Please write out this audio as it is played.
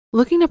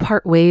Looking to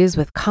part ways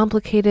with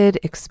complicated,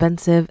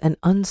 expensive, and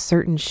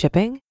uncertain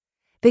shipping?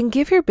 Then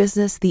give your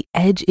business the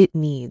edge it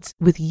needs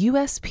with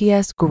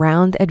USPS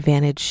Ground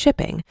Advantage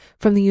shipping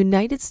from the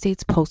United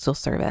States Postal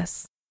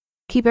Service.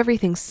 Keep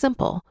everything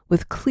simple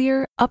with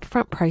clear,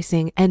 upfront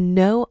pricing and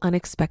no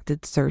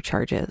unexpected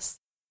surcharges.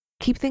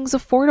 Keep things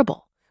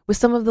affordable with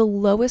some of the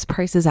lowest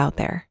prices out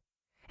there.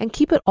 And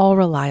keep it all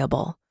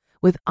reliable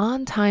with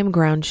on-time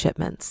ground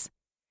shipments.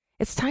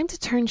 It's time to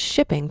turn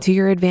shipping to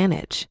your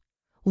advantage.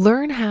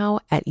 Learn how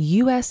at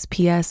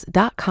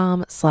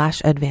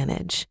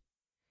USPS.com/advantage.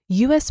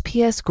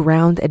 USPS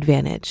Ground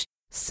Advantage.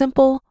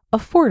 Simple,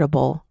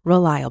 affordable,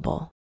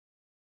 reliable.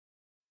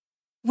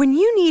 When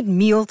you need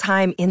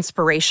mealtime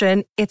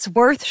inspiration, it's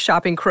worth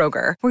shopping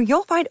Kroger, where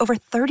you'll find over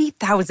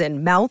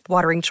 30,000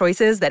 mouth-watering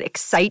choices that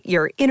excite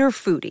your inner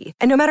foodie.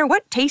 And no matter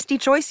what tasty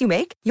choice you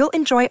make, you'll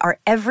enjoy our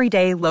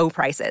everyday low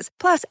prices,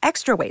 plus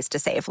extra ways to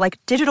save, like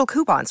digital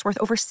coupons worth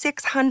over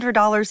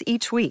 $600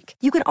 each week.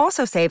 You can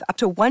also save up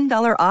to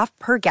 $1 off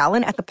per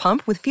gallon at the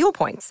pump with fuel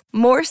points.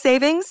 More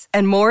savings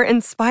and more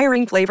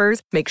inspiring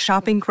flavors make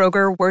shopping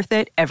Kroger worth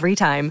it every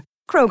time.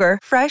 Kroger,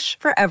 fresh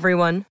for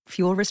everyone.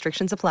 Fuel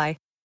restrictions apply.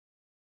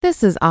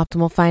 This is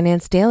Optimal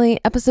Finance Daily,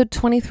 episode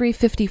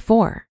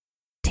 2354,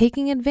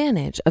 Taking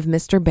Advantage of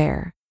Mr.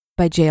 Bear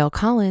by J.L.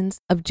 Collins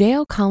of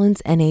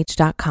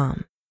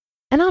jlcollinsnh.com.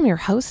 And I'm your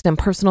host and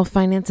personal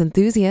finance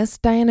enthusiast,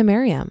 Diana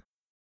Merriam.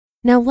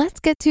 Now let's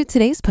get to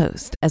today's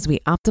post as we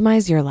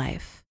optimize your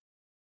life.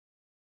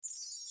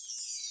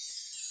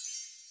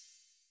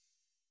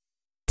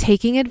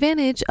 Taking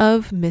Advantage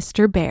of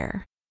Mr.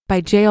 Bear by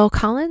J.L.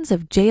 Collins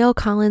of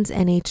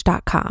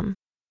jlcollinsnh.com.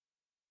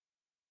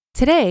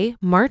 Today,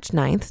 March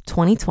 9th,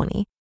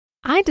 2020,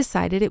 I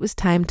decided it was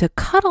time to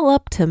cuddle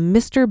up to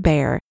Mr.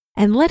 Bear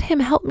and let him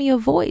help me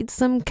avoid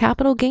some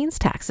capital gains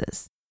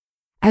taxes.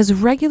 As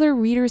regular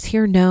readers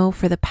here know,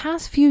 for the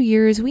past few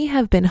years, we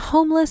have been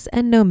homeless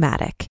and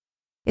nomadic.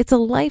 It's a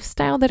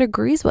lifestyle that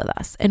agrees with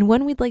us and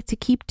one we'd like to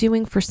keep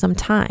doing for some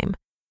time.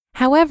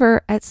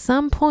 However, at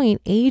some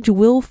point, age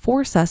will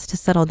force us to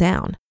settle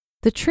down.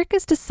 The trick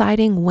is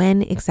deciding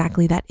when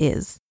exactly that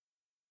is.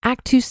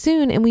 Act too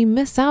soon and we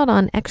miss out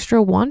on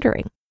extra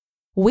wandering.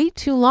 Wait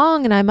too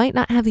long and I might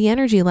not have the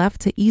energy left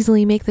to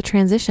easily make the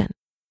transition.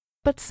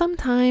 But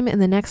sometime in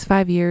the next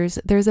 5 years,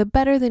 there's a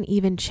better than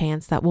even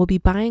chance that we'll be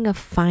buying a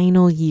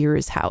final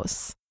year's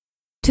house.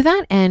 To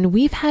that end,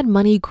 we've had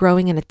money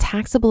growing in a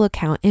taxable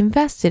account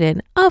invested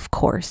in, of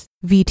course,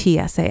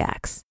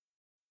 VTSAX.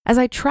 As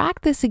I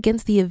track this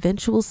against the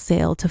eventual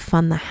sale to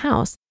fund the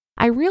house,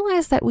 I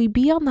realized that we'd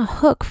be on the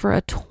hook for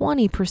a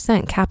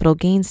 20% capital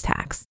gains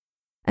tax.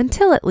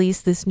 Until at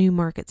least this new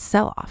market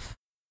sell-off.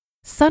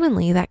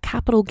 Suddenly, that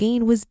capital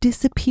gain was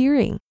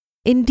disappearing.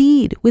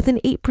 Indeed, with an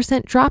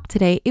 8% drop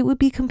today, it would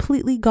be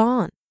completely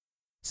gone.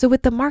 So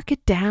with the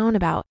market down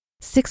about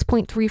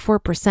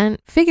 6.34%,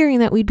 figuring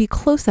that we'd be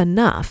close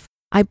enough,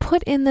 I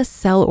put in the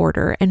sell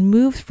order and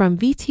moved from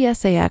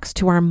VTSAX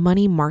to our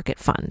money market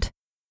fund.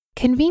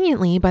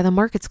 Conveniently, by the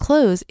market's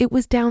close, it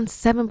was down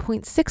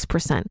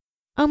 7.6%,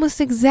 almost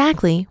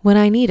exactly what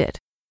I needed.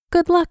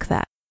 Good luck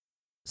that.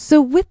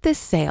 So with this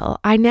sale,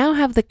 I now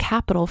have the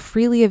capital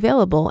freely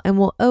available and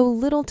will owe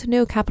little to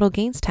no capital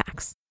gains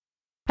tax.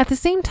 At the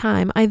same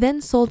time, I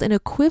then sold an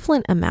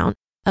equivalent amount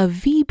of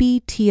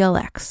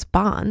VBTLX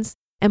bonds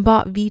and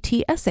bought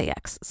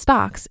VTSAX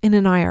stocks in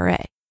an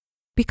IRA.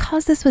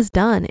 Because this was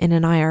done in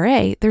an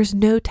IRA, there's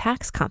no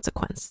tax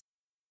consequence.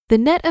 The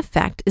net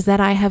effect is that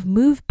I have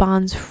moved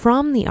bonds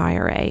from the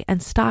IRA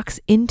and stocks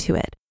into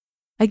it,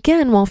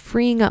 again while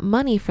freeing up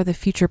money for the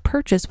future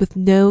purchase with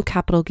no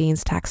capital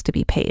gains tax to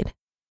be paid.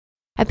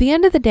 At the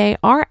end of the day,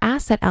 our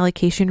asset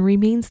allocation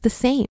remains the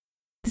same.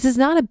 This is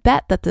not a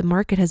bet that the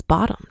market has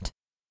bottomed.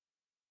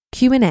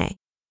 Q&A.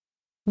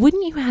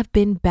 Wouldn't you have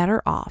been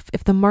better off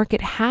if the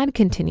market had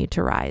continued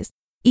to rise,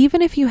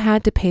 even if you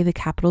had to pay the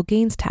capital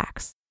gains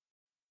tax?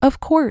 Of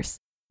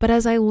course, but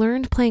as I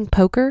learned playing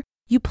poker,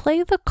 you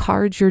play the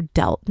cards you're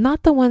dealt,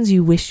 not the ones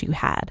you wish you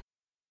had.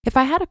 If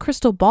I had a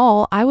crystal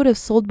ball, I would have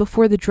sold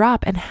before the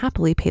drop and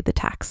happily paid the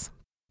tax.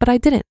 But I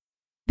didn't.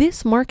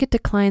 This market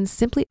decline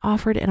simply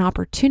offered an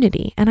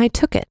opportunity, and I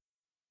took it.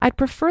 I'd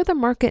prefer the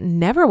market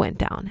never went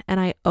down, and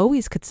I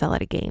always could sell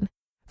at a gain.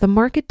 The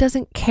market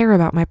doesn't care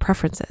about my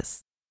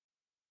preferences.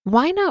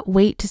 Why not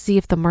wait to see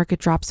if the market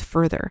drops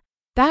further?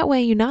 That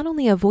way, you not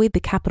only avoid the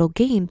capital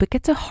gain, but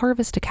get to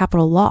harvest a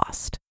capital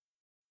lost.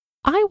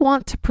 I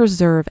want to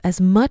preserve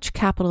as much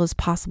capital as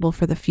possible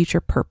for the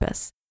future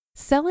purpose.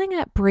 Selling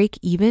at break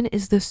even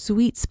is the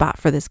sweet spot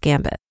for this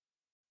gambit.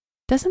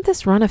 Doesn't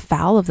this run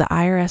afoul of the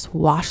IRS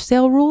wash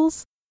sale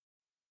rules?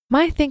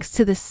 My thanks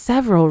to the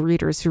several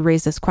readers who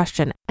raised this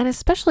question, and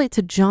especially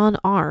to John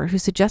R., who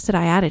suggested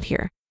I add it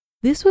here.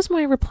 This was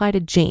my reply to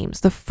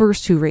James, the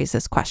first who raised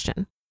this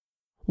question.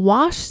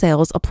 Wash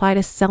sales apply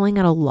to selling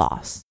at a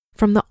loss.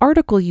 From the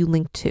article you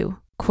linked to,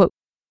 quote,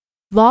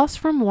 loss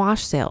from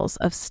wash sales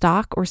of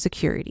stock or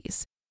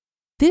securities.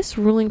 This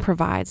ruling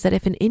provides that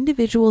if an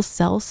individual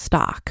sells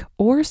stock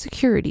or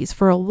securities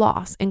for a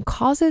loss and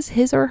causes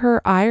his or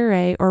her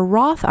IRA or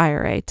Roth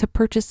IRA to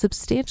purchase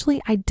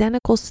substantially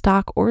identical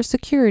stock or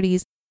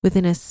securities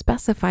within a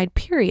specified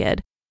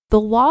period, the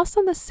loss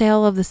on the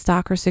sale of the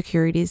stock or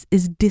securities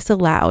is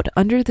disallowed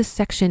under the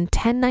Section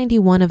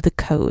 1091 of the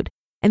Code,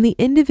 and the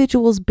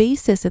individual's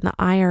basis in the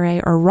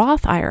IRA or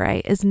Roth IRA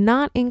is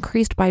not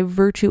increased by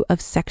virtue of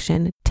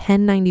Section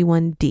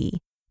 1091D.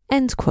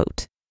 End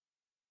quote.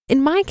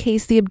 In my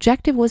case, the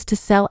objective was to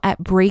sell at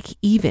break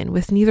even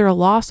with neither a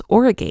loss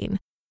or a gain.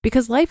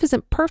 Because life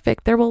isn't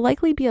perfect, there will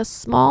likely be a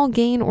small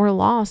gain or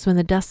loss when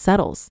the dust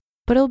settles,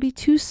 but it'll be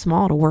too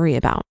small to worry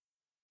about.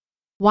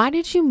 Why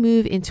did you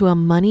move into a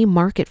money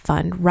market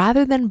fund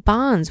rather than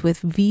bonds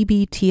with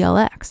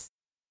VBTLX?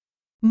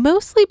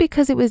 Mostly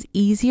because it was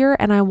easier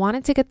and I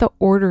wanted to get the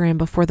order in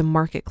before the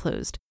market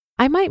closed.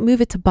 I might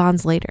move it to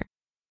bonds later.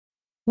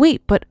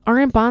 Wait, but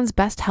aren't bonds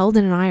best held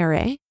in an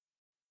IRA?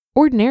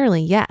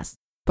 Ordinarily, yes.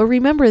 But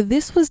remember,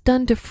 this was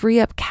done to free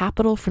up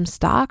capital from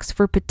stocks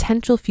for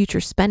potential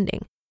future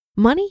spending.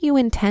 Money you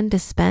intend to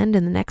spend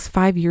in the next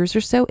 5 years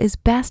or so is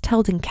best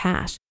held in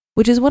cash,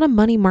 which is what a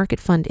money market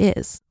fund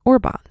is, or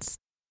bonds.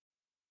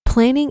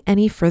 Planning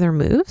any further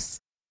moves?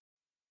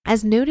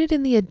 As noted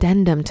in the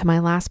addendum to my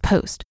last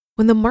post,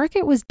 when the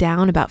market was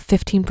down about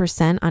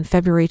 15% on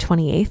February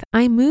 28th,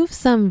 I moved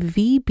some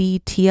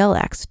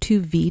VBTLX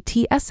to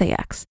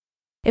VTSAX.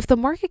 If the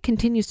market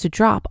continues to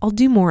drop, I'll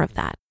do more of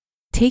that.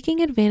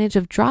 Taking advantage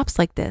of drops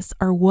like this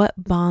are what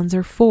bonds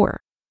are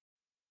for.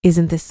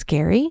 Isn't this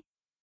scary?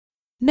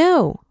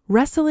 No,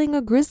 wrestling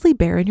a grizzly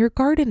bear in your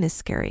garden is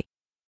scary.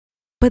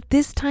 But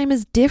this time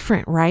is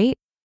different, right?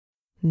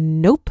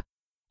 Nope.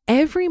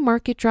 Every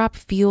market drop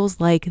feels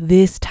like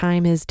this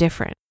time is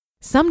different.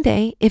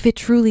 Someday, if it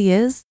truly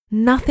is,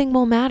 nothing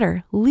will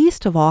matter,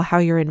 least of all how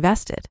you're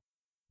invested.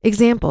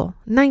 Example,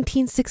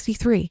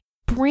 1963,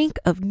 brink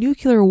of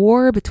nuclear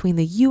war between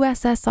the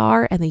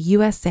USSR and the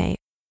USA.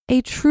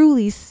 A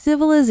truly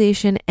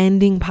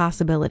civilization-ending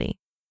possibility.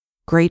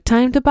 Great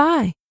time to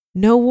buy.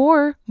 No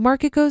war,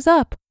 market goes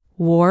up.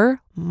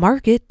 War,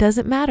 market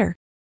doesn't matter.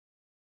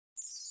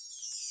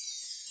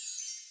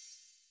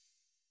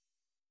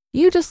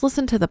 You just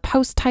listened to the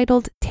post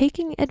titled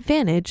Taking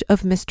Advantage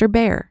of Mr.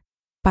 Bear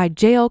by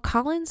J.L.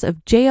 Collins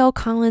of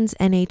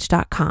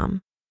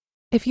jlcollinsnh.com.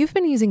 If you've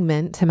been using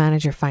Mint to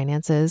manage your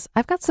finances,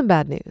 I've got some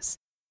bad news.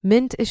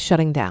 Mint is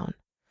shutting down.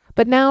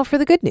 But now for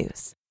the good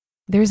news.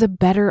 There's a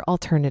better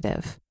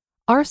alternative.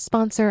 Our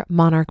sponsor,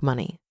 Monarch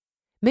Money.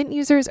 Mint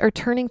users are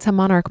turning to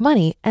Monarch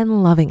Money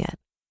and loving it.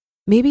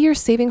 Maybe you're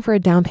saving for a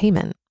down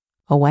payment,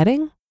 a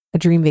wedding, a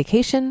dream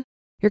vacation,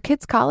 your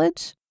kids'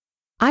 college.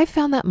 I've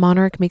found that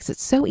Monarch makes it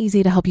so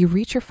easy to help you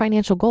reach your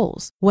financial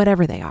goals,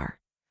 whatever they are.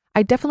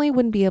 I definitely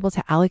wouldn't be able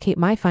to allocate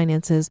my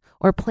finances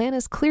or plan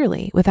as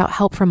clearly without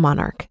help from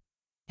Monarch.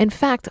 In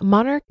fact,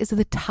 Monarch is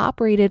the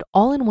top-rated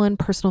all-in-one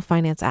personal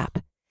finance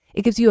app.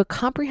 It gives you a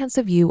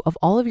comprehensive view of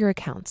all of your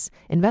accounts,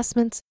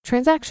 investments,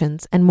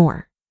 transactions, and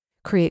more.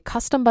 Create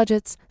custom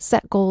budgets,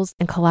 set goals,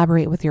 and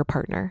collaborate with your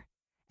partner.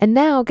 And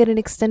now get an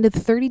extended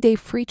 30-day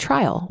free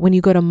trial when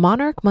you go to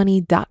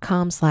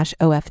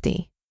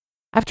monarchmoney.com/OFD.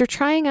 After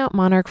trying out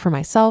Monarch for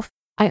myself,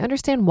 I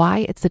understand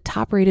why it's the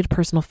top-rated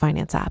personal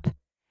finance app.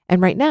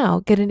 And right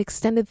now, get an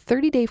extended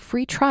 30-day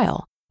free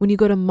trial when you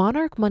go to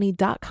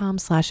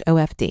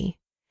monarchmoney.com/OFD.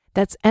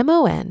 That's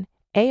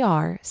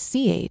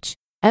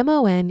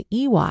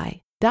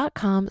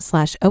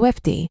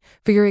monarchmoney.com/OFD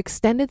for your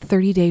extended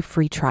 30-day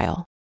free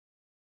trial.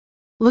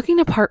 Looking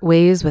to part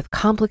ways with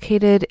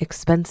complicated,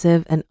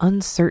 expensive, and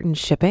uncertain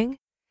shipping?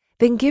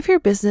 Then give your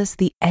business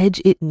the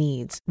edge it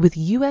needs with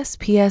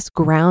USPS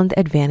Ground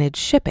Advantage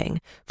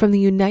shipping from the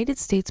United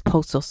States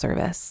Postal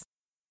Service.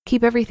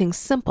 Keep everything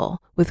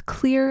simple with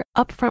clear,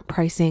 upfront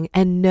pricing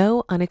and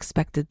no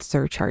unexpected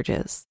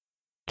surcharges.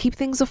 Keep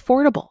things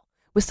affordable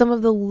with some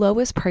of the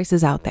lowest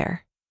prices out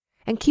there.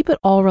 And keep it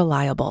all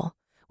reliable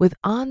with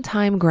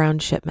on-time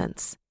ground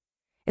shipments.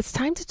 It's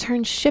time to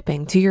turn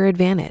shipping to your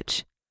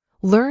advantage.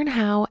 Learn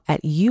how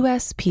at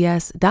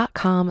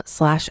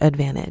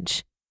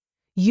USPS.com/advantage.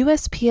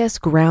 USPS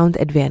Ground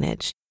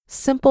Advantage.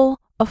 Simple,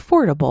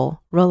 affordable,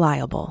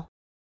 reliable.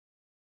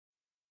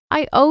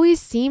 I always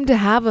seem to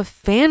have a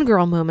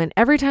fangirl moment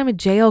every time a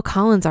J.L.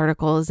 Collins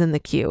article is in the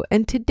queue,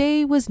 and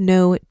today was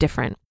no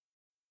different.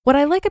 What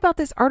I like about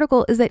this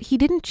article is that he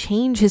didn't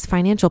change his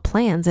financial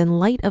plans in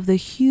light of the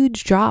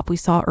huge drop we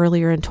saw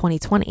earlier in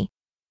 2020.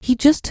 He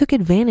just took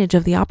advantage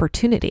of the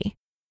opportunity.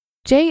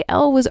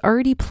 JL was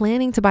already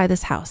planning to buy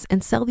this house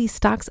and sell these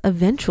stocks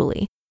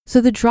eventually,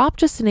 so the drop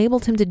just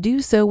enabled him to do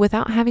so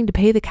without having to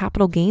pay the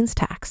capital gains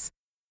tax.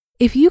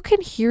 If you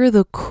can hear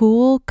the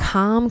cool,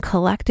 calm,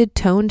 collected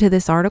tone to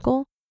this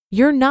article,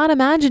 you're not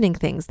imagining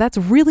things. That's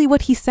really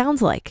what he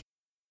sounds like.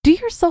 Do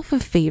yourself a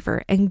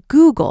favor and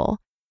Google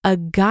a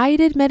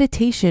guided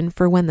meditation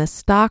for when the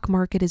stock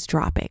market is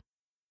dropping.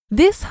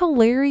 This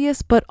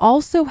hilarious but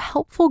also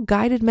helpful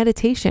guided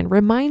meditation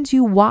reminds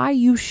you why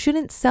you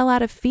shouldn't sell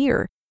out of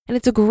fear, and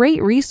it's a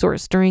great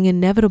resource during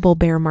inevitable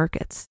bear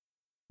markets.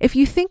 If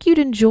you think you'd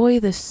enjoy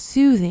the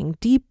soothing,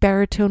 deep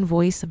baritone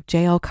voice of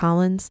J.L.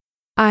 Collins,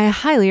 I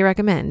highly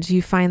recommend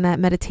you find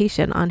that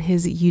meditation on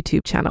his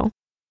YouTube channel.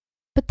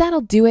 But that'll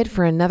do it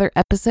for another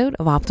episode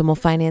of Optimal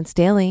Finance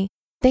Daily.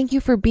 Thank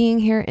you for being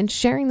here and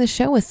sharing the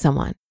show with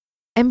someone.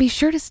 And be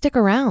sure to stick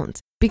around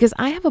because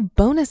I have a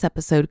bonus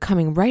episode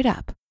coming right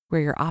up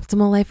where your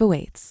optimal life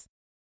awaits.